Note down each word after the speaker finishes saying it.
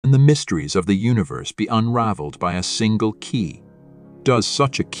Can the mysteries of the universe be unraveled by a single key? Does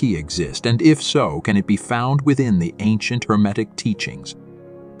such a key exist, and if so, can it be found within the ancient Hermetic teachings?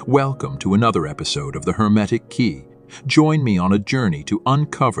 Welcome to another episode of the Hermetic Key. Join me on a journey to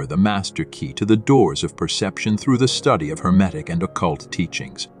uncover the master key to the doors of perception through the study of Hermetic and occult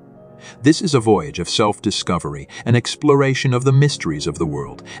teachings. This is a voyage of self-discovery, an exploration of the mysteries of the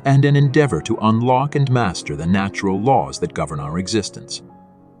world, and an endeavor to unlock and master the natural laws that govern our existence.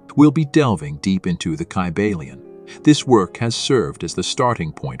 We'll be delving deep into the Kybalion. This work has served as the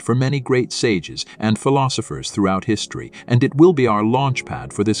starting point for many great sages and philosophers throughout history, and it will be our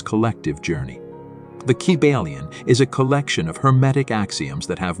launchpad for this collective journey. The Kybalion is a collection of Hermetic axioms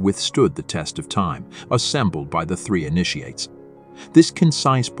that have withstood the test of time, assembled by the three initiates. This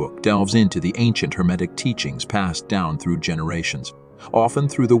concise book delves into the ancient Hermetic teachings passed down through generations, often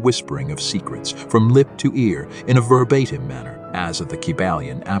through the whispering of secrets, from lip to ear, in a verbatim manner. As the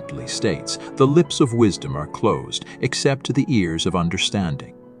Kybalion aptly states, the lips of wisdom are closed, except to the ears of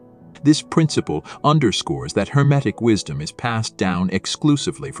understanding. This principle underscores that Hermetic wisdom is passed down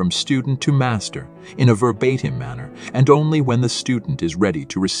exclusively from student to master, in a verbatim manner, and only when the student is ready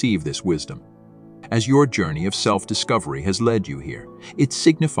to receive this wisdom. As your journey of self-discovery has led you here, it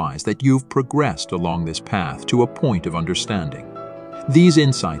signifies that you've progressed along this path to a point of understanding. These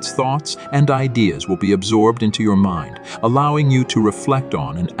insights, thoughts, and ideas will be absorbed into your mind, allowing you to reflect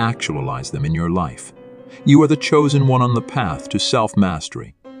on and actualize them in your life. You are the chosen one on the path to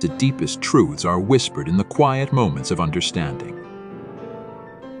self-mastery. The deepest truths are whispered in the quiet moments of understanding.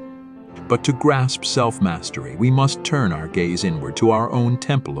 But to grasp self-mastery, we must turn our gaze inward to our own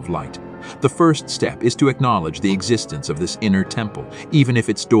temple of light. The first step is to acknowledge the existence of this inner temple, even if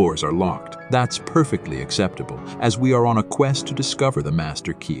its doors are locked. That's perfectly acceptable, as we are on a quest to discover the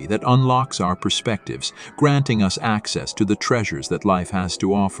master key that unlocks our perspectives, granting us access to the treasures that life has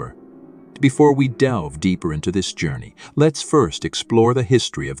to offer. Before we delve deeper into this journey, let's first explore the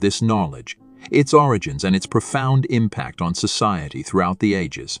history of this knowledge, its origins, and its profound impact on society throughout the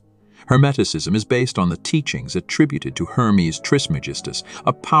ages. Hermeticism is based on the teachings attributed to Hermes Trismigustus,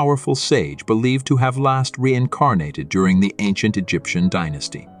 a powerful sage believed to have last reincarnated during the ancient Egyptian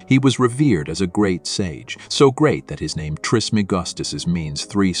dynasty. He was revered as a great sage, so great that his name Trismigustus means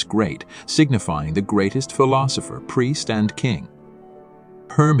thrice great, signifying the greatest philosopher, priest, and king.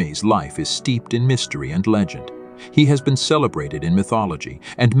 Hermes' life is steeped in mystery and legend. He has been celebrated in mythology,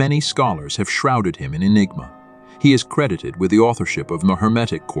 and many scholars have shrouded him in enigma. He is credited with the authorship of the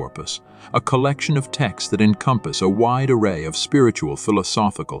Hermetic Corpus, a collection of texts that encompass a wide array of spiritual,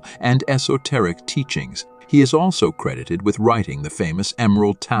 philosophical, and esoteric teachings. He is also credited with writing the famous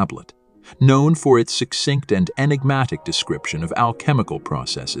Emerald Tablet. Known for its succinct and enigmatic description of alchemical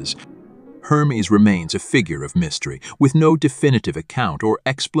processes, Hermes remains a figure of mystery, with no definitive account or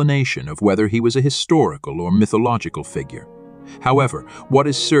explanation of whether he was a historical or mythological figure. However, what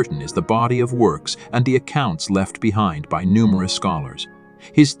is certain is the body of works and the accounts left behind by numerous scholars.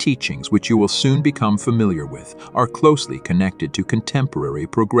 His teachings, which you will soon become familiar with, are closely connected to contemporary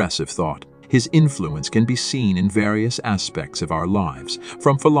progressive thought. His influence can be seen in various aspects of our lives,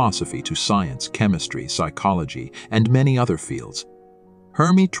 from philosophy to science, chemistry, psychology, and many other fields.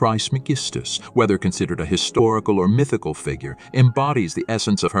 Hermes Trismigustus, whether considered a historical or mythical figure, embodies the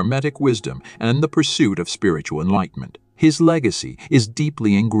essence of Hermetic wisdom and the pursuit of spiritual enlightenment. His legacy is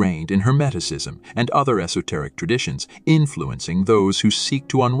deeply ingrained in Hermeticism and other esoteric traditions, influencing those who seek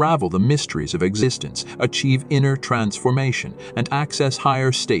to unravel the mysteries of existence, achieve inner transformation, and access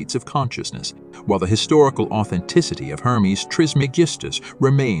higher states of consciousness. While the historical authenticity of Hermes Trismigustus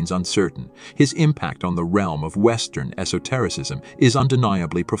remains uncertain, his impact on the realm of Western esotericism is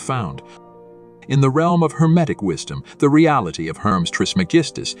undeniably profound. In the realm of Hermetic wisdom, the reality of Hermes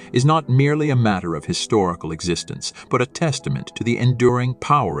Trismigustus is not merely a matter of historical existence, but a testament to the enduring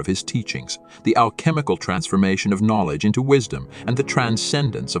power of his teachings, the alchemical transformation of knowledge into wisdom, and the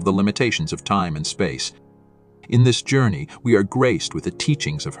transcendence of the limitations of time and space. In this journey, we are graced with the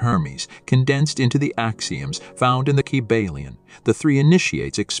teachings of Hermes, condensed into the axioms found in the Kybalion. The three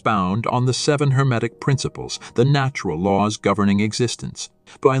initiates expound on the 7 Hermetic principles, the natural laws governing existence.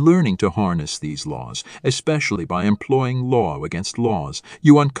 By learning to harness these laws, especially by employing law against laws,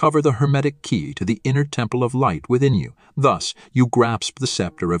 you uncover the Hermetic key to the inner temple of light within you. Thus, you grasp the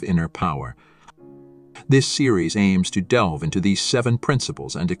scepter of inner power. This series aims to delve into these 7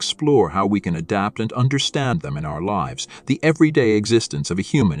 principles and explore how we can adapt and understand them in our lives. The everyday existence of a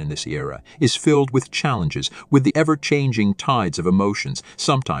human in this era is filled with challenges, with the ever-changing tides of emotions,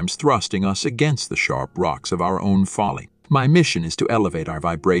 sometimes thrusting us against the sharp rocks of our own folly. My mission is to elevate our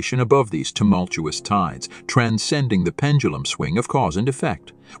vibration above these tumultuous tides, transcending the pendulum swing of cause and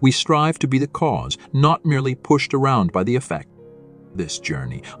effect. We strive to be the cause, not merely pushed around by the effect. This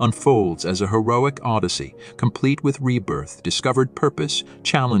journey unfolds as a heroic odyssey, complete with rebirth, discovered purpose,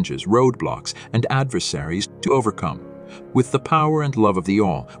 challenges, roadblocks, and adversaries to overcome. With the power and love of the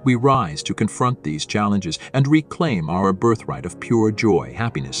All, we rise to confront these challenges and reclaim our birthright of pure joy,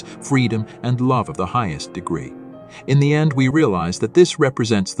 happiness, freedom, and love of the highest degree. In the end, we realize that this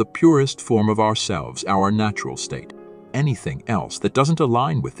represents the purest form of ourselves, our natural state. Anything else that doesn't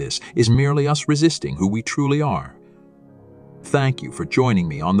align with this is merely us resisting who we truly are. Thank you for joining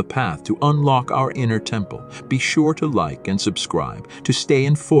me on the path to unlock our inner temple. Be sure to like and subscribe to stay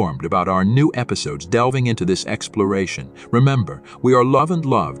informed about our new episodes delving into this exploration. Remember, we are love and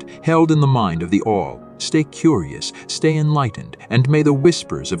loved, held in the mind of the All. Stay curious, stay enlightened, and may the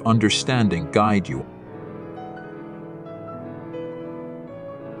whispers of understanding guide you.